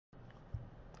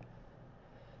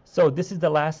So this is the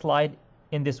last slide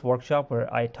in this workshop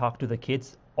where I talk to the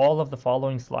kids. All of the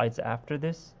following slides after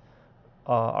this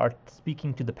are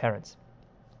speaking to the parents.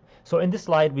 So in this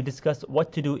slide, we discuss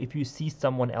what to do if you see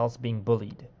someone else being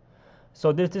bullied.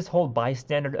 So there's this whole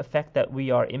bystander effect that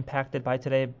we are impacted by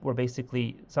today, where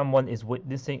basically someone is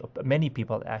witnessing, many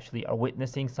people actually are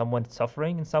witnessing someone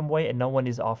suffering in some way, and no one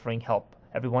is offering help.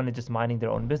 Everyone is just minding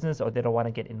their own business, or they don't want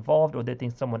to get involved, or they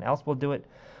think someone else will do it.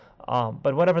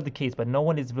 But whatever the case, but no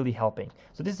one is really helping.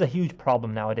 So this is a huge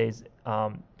problem nowadays.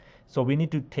 So we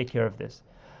need to take care of this.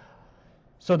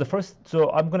 So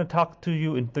I'm going to talk to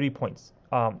you in 3 points.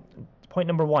 Point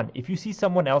number 1, if you see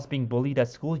someone else being bullied at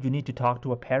school, you need to talk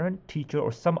to a parent, teacher,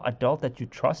 or some adult that you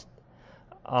trust,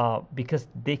 because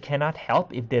they cannot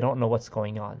help if they don't know what's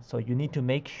going on. So you need to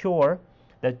make sure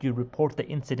that you report the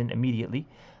incident immediately.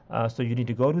 So you need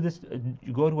to go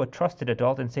to a trusted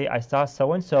adult and say, I saw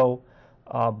so-and-so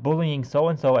bullying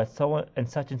so-and-so at so and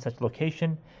such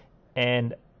location,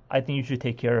 and I think you should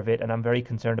take care of it, and I'm very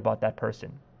concerned about that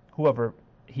person, whoever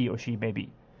he or she may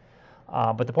be.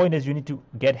 But the point is, you need to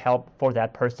get help for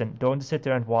that person. Don't sit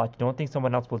there and watch. Don't think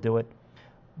someone else will do it.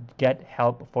 Get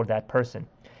help for that person.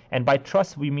 And by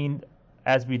trust, we mean,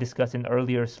 as we discussed in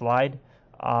earlier slide,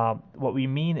 what we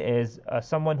mean is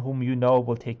someone whom you know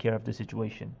will take care of the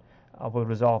situation, will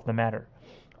resolve the matter.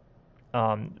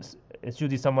 It's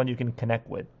usually someone you can connect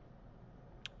with.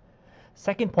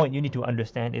 Second point you need to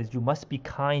understand is you must be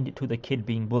kind to the kid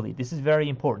being bullied. This is very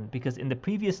important because in the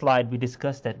previous slide we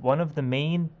discussed that one of the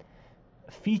main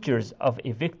features of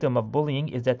a victim of bullying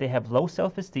is that they have low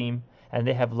self-esteem and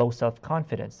they have low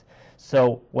self-confidence.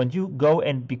 So when you go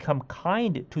and become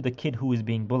kind to the kid who is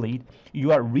being bullied,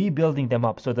 you are rebuilding them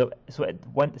up. So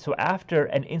after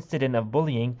an incident of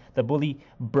bullying, the bully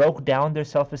broke down their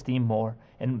self-esteem more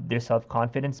and their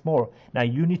self-confidence more. Now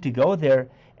you need to go there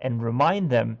and remind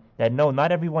them that no,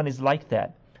 not everyone is like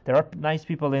that. There are nice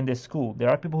people in this school. There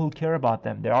are people who care about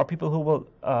them. There are people who will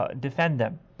defend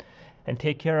them and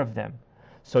take care of them.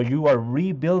 So you are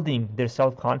rebuilding their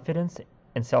self-confidence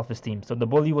and self-esteem. So the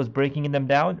bully was breaking them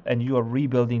down and you are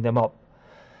rebuilding them up.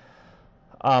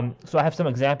 So I have some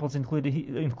examples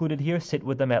included here. Sit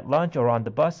with them at lunch or on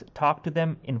the bus, talk to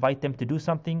them, invite them to do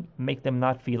something, make them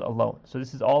not feel alone. So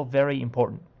this is all very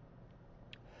important.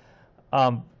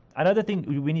 Another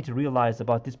thing we need to realize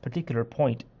about this particular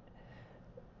point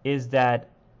is that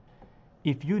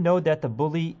if you know that the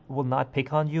bully will not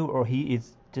pick on you, or he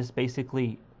is just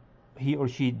basically, he or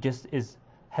she just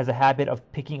has a habit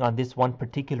of picking on this one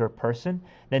particular person,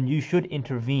 then you should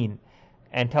intervene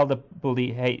and tell the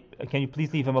bully, hey, can you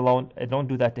please leave him alone? Don't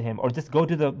do that to him. Or just go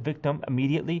to the victim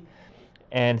immediately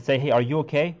and say, hey, are you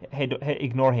okay? Hey,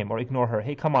 ignore him or ignore her.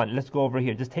 Hey, come on, let's go over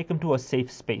here. Just take them to a safe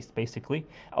space, basically,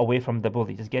 away from the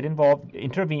bully. Just get involved,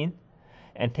 intervene,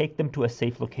 and take them to a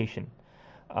safe location.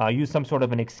 Use some sort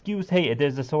of an excuse. Hey,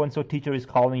 there's a so-and-so teacher is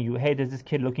calling you. Hey, there's this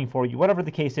kid looking for you. Whatever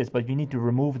the case is, but you need to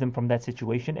remove them from that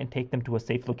situation and take them to a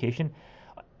safe location.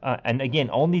 And again,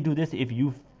 only do this if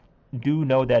you do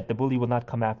know that the bully will not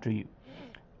come after you.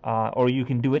 Or you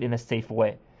can do it in a safe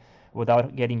way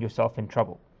without getting yourself in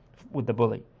trouble with the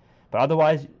bully. But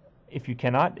otherwise, if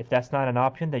that's not an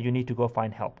option, then you need to go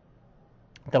find help.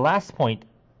 The last point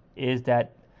is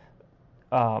that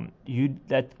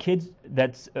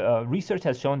research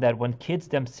has shown that when kids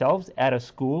themselves at a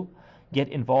school get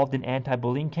involved in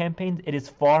anti-bullying campaigns, it is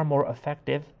far more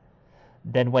effective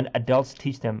than when adults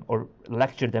teach them or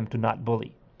lecture them to not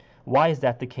bully. Why is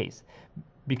that the case?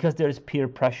 Because there's peer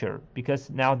pressure, because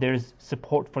now there's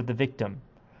support for the victim,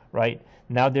 right?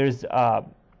 Now there's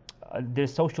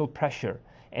social pressure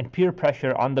and peer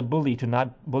pressure on the bully to not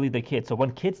bully the kids. So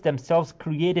when kids themselves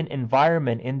create an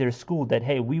environment in their school that,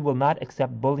 hey, we will not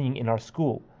accept bullying in our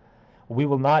school. We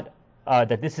will not,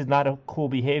 that this is not a cool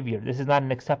behavior. This is not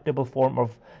an acceptable form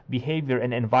of behavior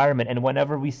and environment. And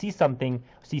whenever we see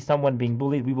someone being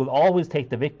bullied, we will always take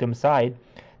the victim's side.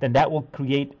 Then that will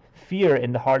create fear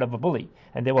in the heart of a bully,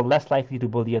 and they will less likely to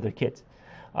bully other kids.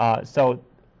 So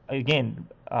again,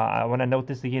 I want to note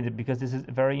this again because this is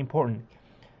very important.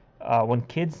 When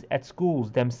kids at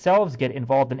schools themselves get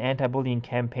involved in anti-bullying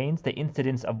campaigns, the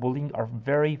incidents of bullying are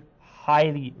very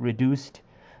highly reduced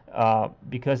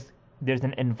because there's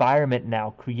an environment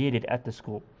now created at the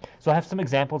school. So I have some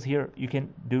examples here you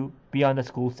can do. Be on the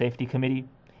school safety committee,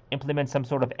 implement some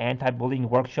sort of anti-bullying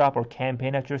workshop or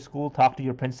campaign at your school, talk to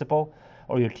your principal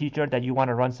or your teacher that you want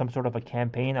to run some sort of a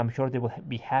campaign. I'm sure they will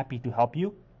be happy to help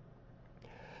you.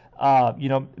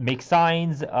 Make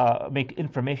signs, make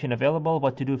information available,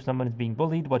 what to do if someone is being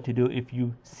bullied, what to do if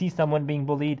you see someone being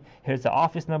bullied. Here's the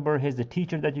office number, here's the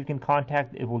teacher that you can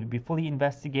contact. It will be fully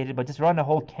investigated, but just run a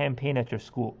whole campaign at your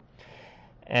school.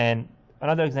 And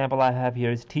another example I have here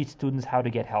is teach students how to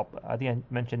get help. I think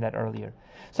I mentioned that earlier.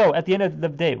 So at the end of the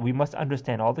day, we must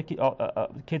understand,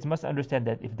 kids must understand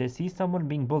that if they see someone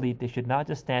being bullied, they should not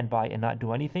just stand by and not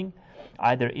do anything.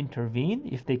 Either intervene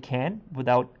if they can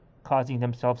without causing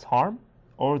themselves harm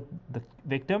or the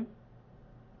victim,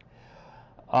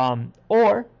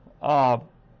 or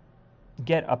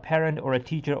get a parent or a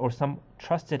teacher or some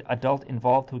trusted adult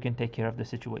involved who can take care of the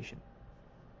situation.